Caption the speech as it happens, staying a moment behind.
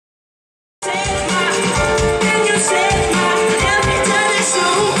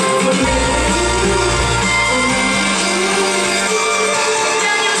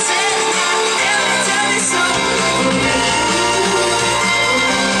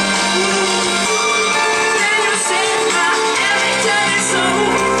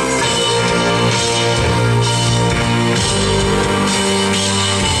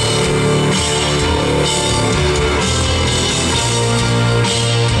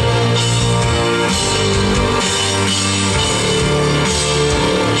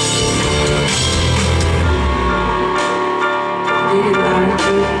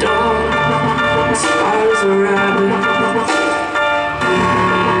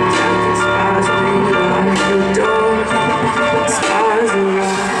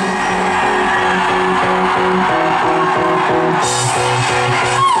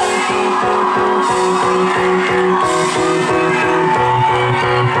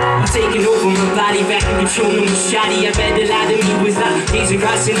taking over my body, back in control, no more shoddy. I bet the lie to me was not days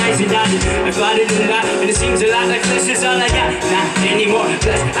across and eyes without it. I thought it a lot, and it seems a lot like flesh is all I got. Not anymore,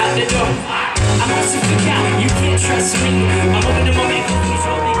 flesh out the door. I'm on super cow, you can't trust me. I'm over the moment,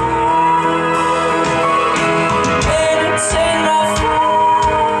 control me.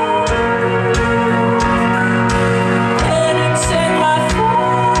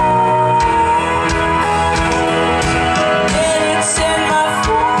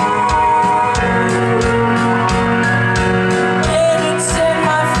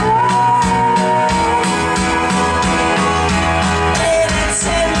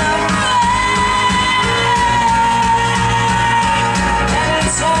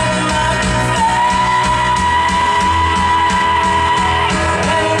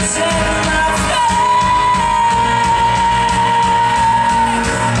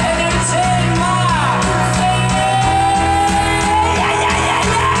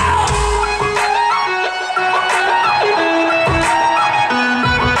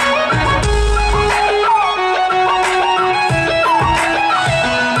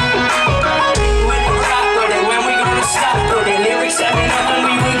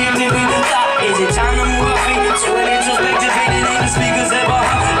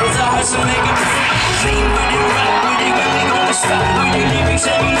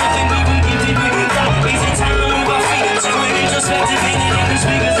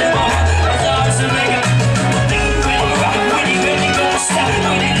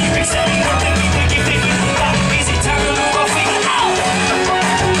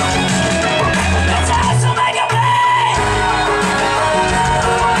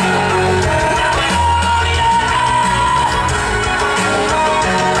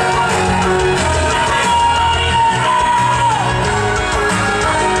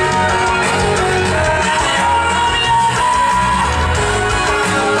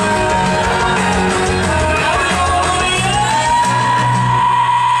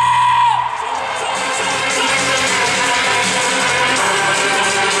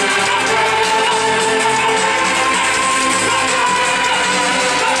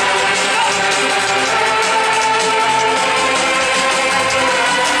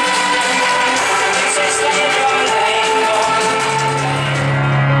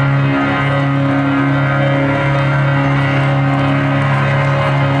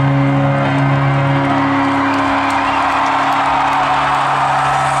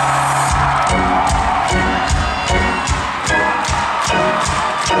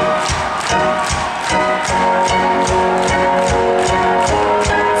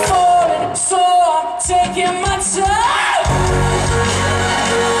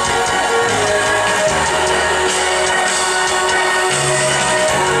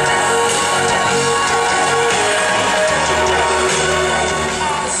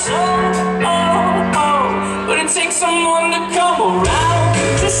 Someone to come around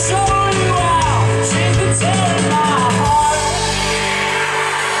to show you how. She's the tear in my heart.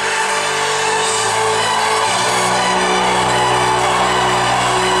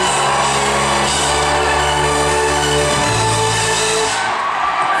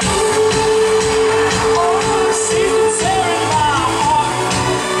 Oh, she's the tear in my heart.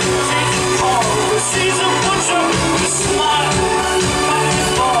 She's a call, she's a butcher with a smile. Coming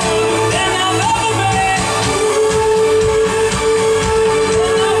forward than I've ever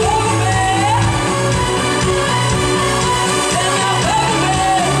been.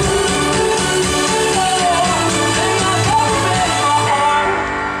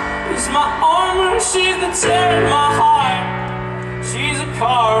 She's the tear in my heart. She's a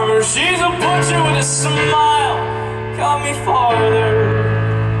carver, she's a butcher with a smile. Got me farther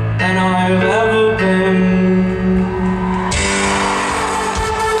than I've ever been.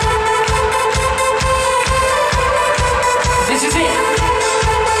 This is it.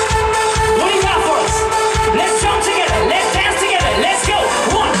 What do you got for us? Let's jump together, let's dance together, let's go.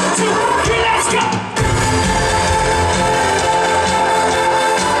 1, 2, 3, let's go.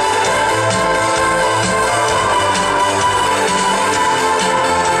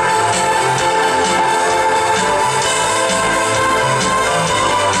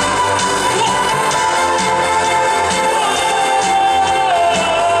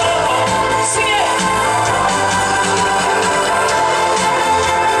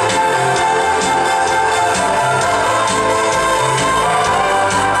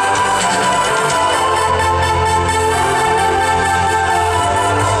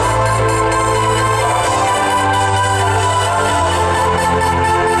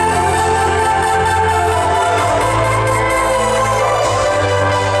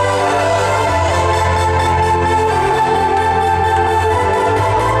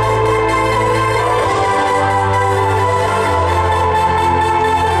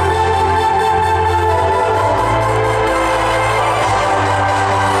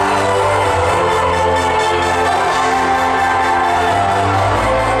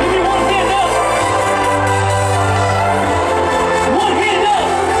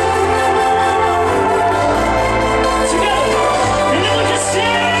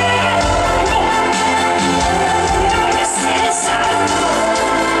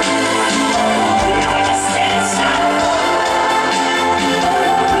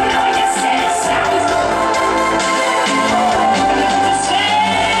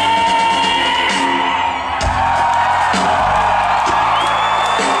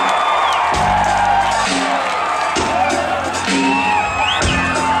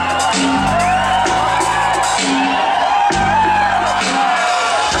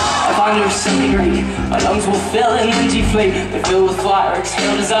 there's something great. My lungs will fill and then deflate. They're filled with fire,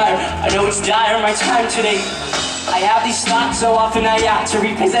 exhale desire. I know it's dire, my time today. I have these thoughts so often I ought to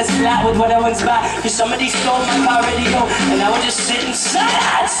repossess flat with what I once bought. Cause somebody stole my car radio, and now I just sit in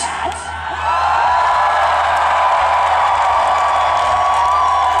silence.